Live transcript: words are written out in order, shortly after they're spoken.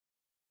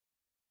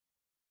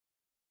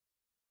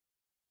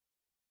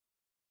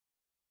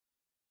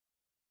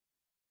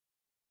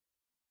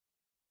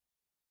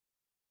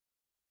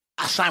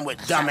signed with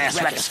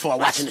dumbass records for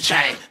watching the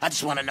chain. I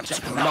just wanted them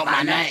to promote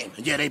my name.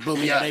 Yeah, they blew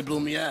me up. They blew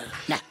me up.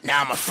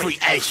 Now I'm a free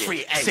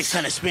agent.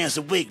 600 spins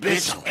a week,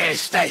 bitch. On every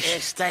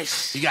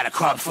station. You gotta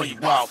crawl before you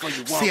walk.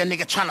 See a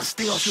nigga tryna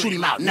steal, shoot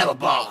him out, never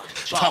ball.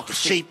 Talking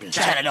cheap and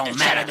chatter don't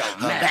matter.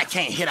 Back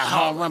can't hit a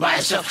home run by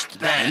itself.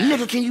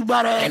 Nigga, can you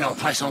buy that? Ain't no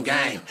price on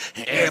game.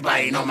 And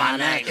everybody know my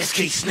name. It's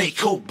Keak Sneak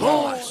Coop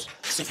Boys.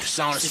 Sing from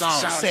song to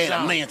song, say it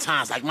a million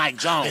times like Mike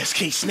Jones. It's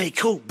Keak Sneak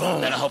Coop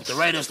Boys. Better hope the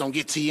Raiders don't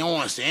get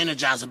T-Orange. The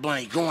Energizer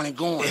Bunny going and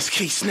going. It's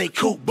Keak Sneak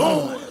Coop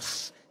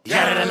Boys. You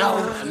gotta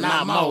know,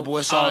 not more, boy,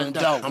 it's all in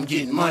dope. I'm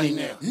getting money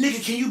now.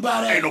 Nigga, can you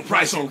buy that? Ain't no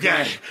price on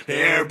game.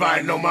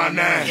 Everybody know my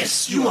name.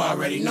 Yes, you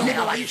already know.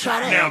 Nigga, why you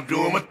try that? Now I'm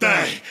doing my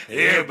thing.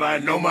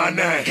 Everybody know my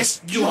name. Yes,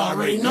 you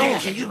already know.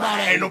 Nigga, can you buy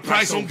that? Ain't no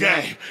price on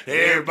game.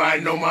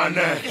 Everybody know my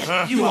name.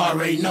 Yes, you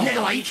already know.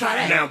 Nigga, why you try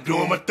that? Now I'm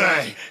doing my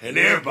thing, and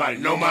everybody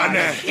know my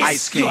name.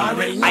 Ice King, you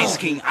already know.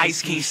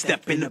 Ice King,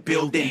 step in the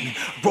building.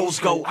 Rose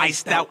gold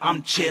iced out,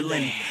 I'm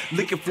chillin'.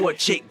 Looking for a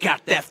chick,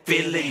 got that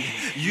feeling.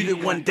 You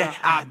the one that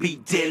I be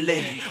dealing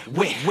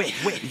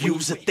with.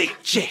 Use a thick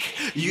chick.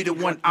 You the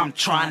one I'm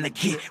trying to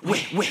get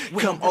with.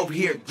 Come over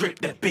here, grip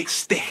that big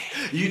stick.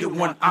 You the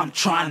one I'm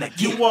trying to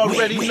get. You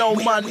already know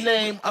my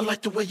name. I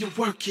like the way you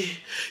work it.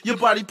 Your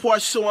body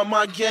parts showing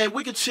my game.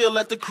 We can chill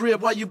at the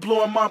crib while you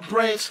blowing my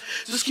brains.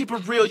 Just keep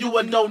it real, you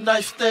a no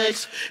nice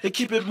things. And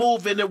keep it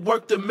moving and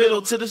work the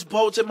middle to this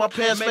bulge in my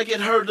pants. Make it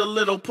hurt a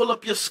little. Pull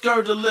up your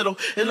skirt a little.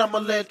 And I'ma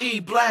let E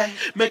black.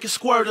 Make it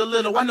squirt a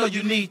little. I know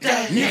you need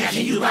that. Nigga,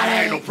 can you buy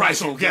that? Ain't no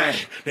price on game.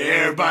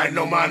 Everybody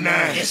know my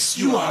name. Yes,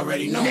 you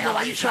already know. Nigga,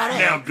 why you try that?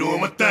 Now I'm doing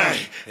my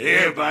thing.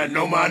 Everybody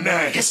know my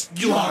name. Yes,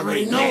 you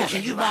already know. Nigga,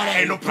 can you buy that?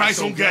 Ain't no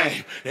price on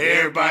game.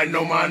 Everybody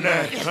know my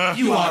name. Yes,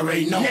 you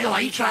already know. Nigga,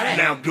 why you try that?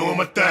 Now I'm doing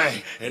my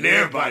thing, and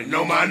everybody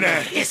know my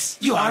name. Yes,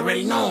 you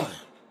already know.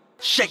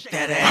 Shake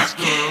that ass,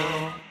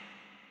 kid.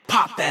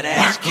 Pop that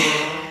ass,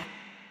 kid.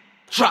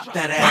 Drop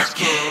that ass,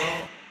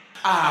 kid.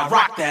 I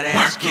rock that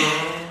ass,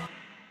 kid.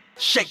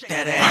 Shake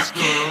that ass,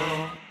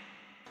 kid.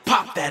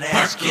 Pop that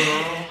ass,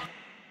 kid.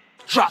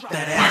 Drop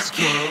that ass,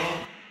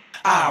 kid.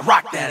 I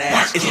rock that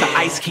ass. It's the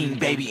Ice King,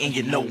 baby, and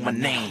you know my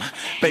name.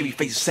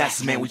 Babyface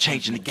assassins, man, we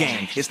changing the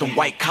game. It's them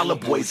white collar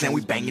boys, and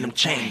we banging them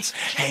chains.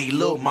 Hey,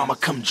 little mama,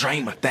 come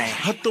drain my thing.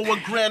 I throw a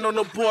grand on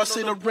the bar,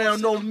 sit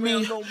around on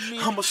me.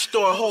 I'ma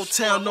store a whole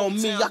town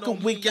on me. I can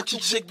wink at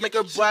your chick, make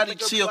her body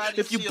chill.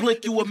 If you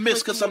blink, you a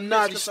miss, cause I'm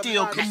naughty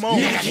still. Come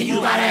on. Nigga, can you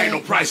buy that? Ain't no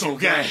price on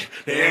game.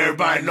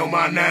 Everybody know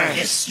my name.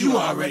 Yes, you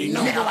already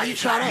know. Nigga, why you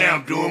try that? Now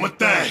I'm doing my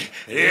thing.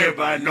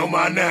 Everybody know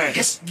my name.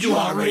 Yes, you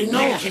already know.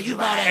 Nigga, can you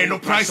buy that? Ain't no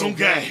price on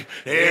game.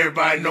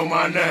 Everybody know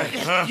my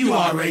name. You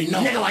already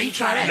know. Nigga, why you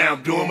try that? Now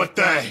I'm doing my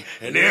thing,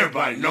 and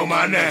everybody know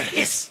my name.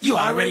 Yes, you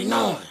already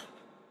know.